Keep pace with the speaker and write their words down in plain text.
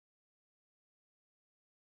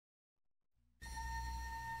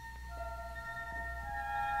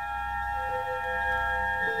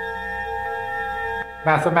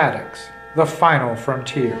Mathematics, the final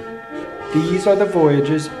frontier. These are the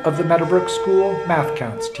voyages of the Meadowbrook School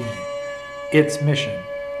MathCounts team. Its mission,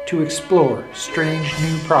 to explore strange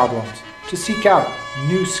new problems, to seek out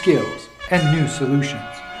new skills and new solutions,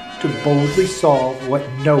 to boldly solve what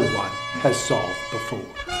no one has solved before.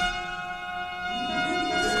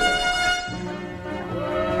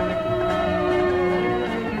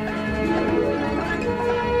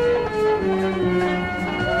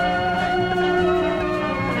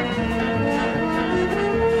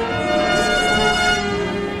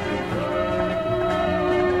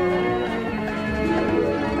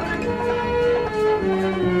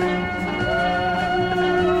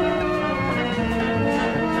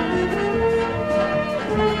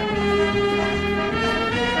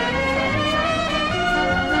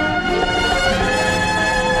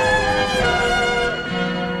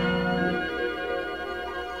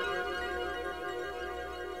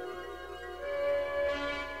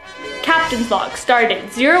 Captain's log started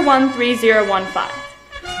 013015.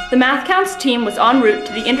 The MathCounts team was en route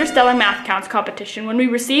to the Interstellar MathCounts competition when we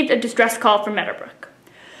received a distress call from Meadowbrook.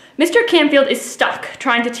 Mr. Canfield is stuck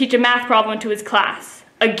trying to teach a math problem to his class.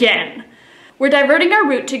 Again. We're diverting our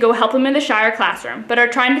route to go help him in the Shire classroom, but are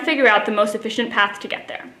trying to figure out the most efficient path to get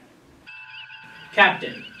there.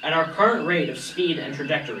 Captain, at our current rate of speed and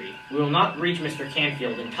trajectory, we will not reach Mr.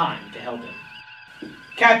 Canfield in time to help him.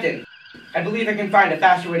 Captain, I believe I can find a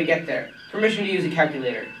faster way to get there. Permission to use a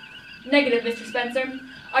calculator. Negative, Mr. Spencer.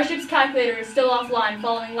 Our ship's calculator is still offline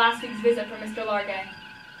following last week's visit from Mr. Largay.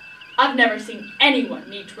 I've never seen anyone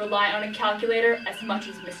need to rely on a calculator as much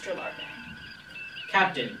as Mr. Largay.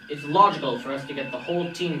 Captain, it's logical for us to get the whole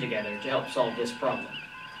team together to help solve this problem.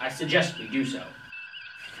 I suggest we do so.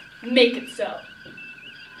 Make it so.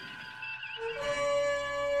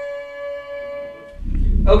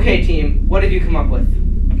 Okay, team, what have you come up with?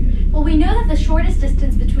 Well, we know that the shortest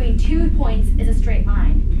distance between 2 points is a straight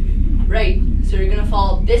line. Right, so you're going to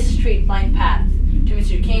follow this straight line path to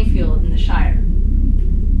Mr. Canfield in the Shire.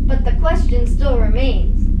 But the question still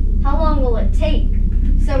remains, how long will it take?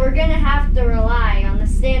 So we're going to have to rely on the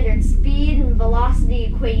standard speed and velocity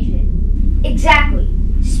equation. Exactly.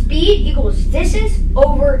 Speed equals distance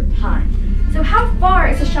over time. So how far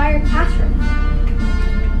is the Shire classroom?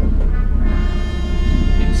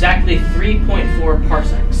 Exactly 3.4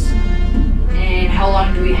 parsecs. And how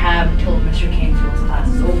long do we have until Mr. Canfield's class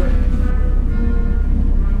is over?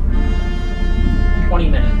 20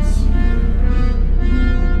 minutes.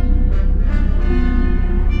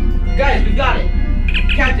 Guys, we've got it!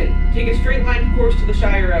 Captain, take a straight line course to the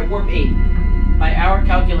Shire at warp 8. By our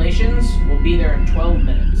calculations, we'll be there in 12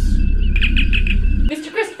 minutes.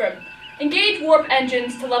 Mr. Christopher, engage warp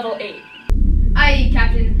engines to level 8. Aye,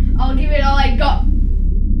 Captain. I'll give it all I got.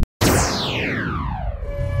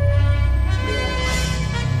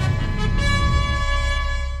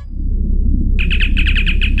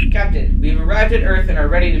 Captain, we've arrived at Earth and are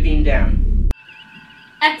ready to beam down.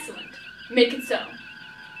 Excellent. Make it so.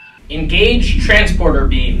 Engage transporter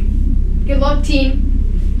beam. Good luck, team.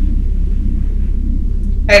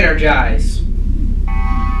 Energize.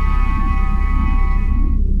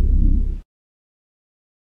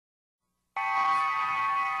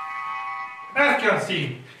 MathCounts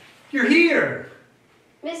team, you're here!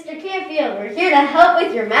 Mr. Canfield, we're here to help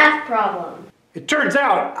with your math problem. It turns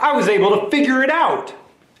out I was able to figure it out.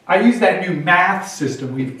 I used that new math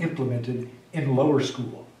system we've implemented in lower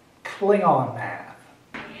school, Klingon math.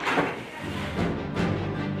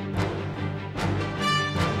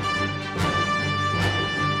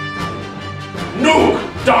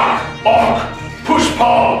 Nuke, Doc, Orc,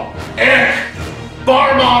 Pushpaw, Ek,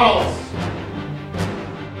 Bar Models!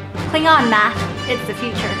 Klingon math, it's the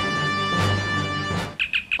future.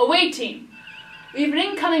 Away, team. We have an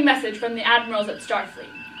incoming message from the admirals at Starfleet.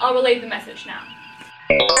 I'll relay the message now.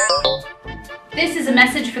 This is a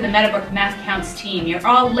message for the Meadowbrook MathCounts team. You're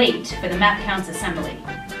all late for the MathCounts assembly.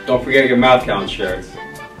 Don't forget your MathCounts shirts.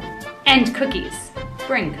 And cookies.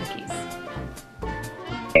 Bring cookies.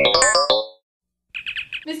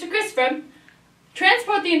 Mr. Christopher,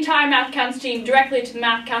 transport the entire MathCounts team directly to the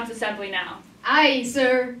MathCounts assembly now. Aye,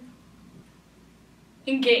 sir.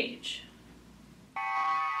 Engage.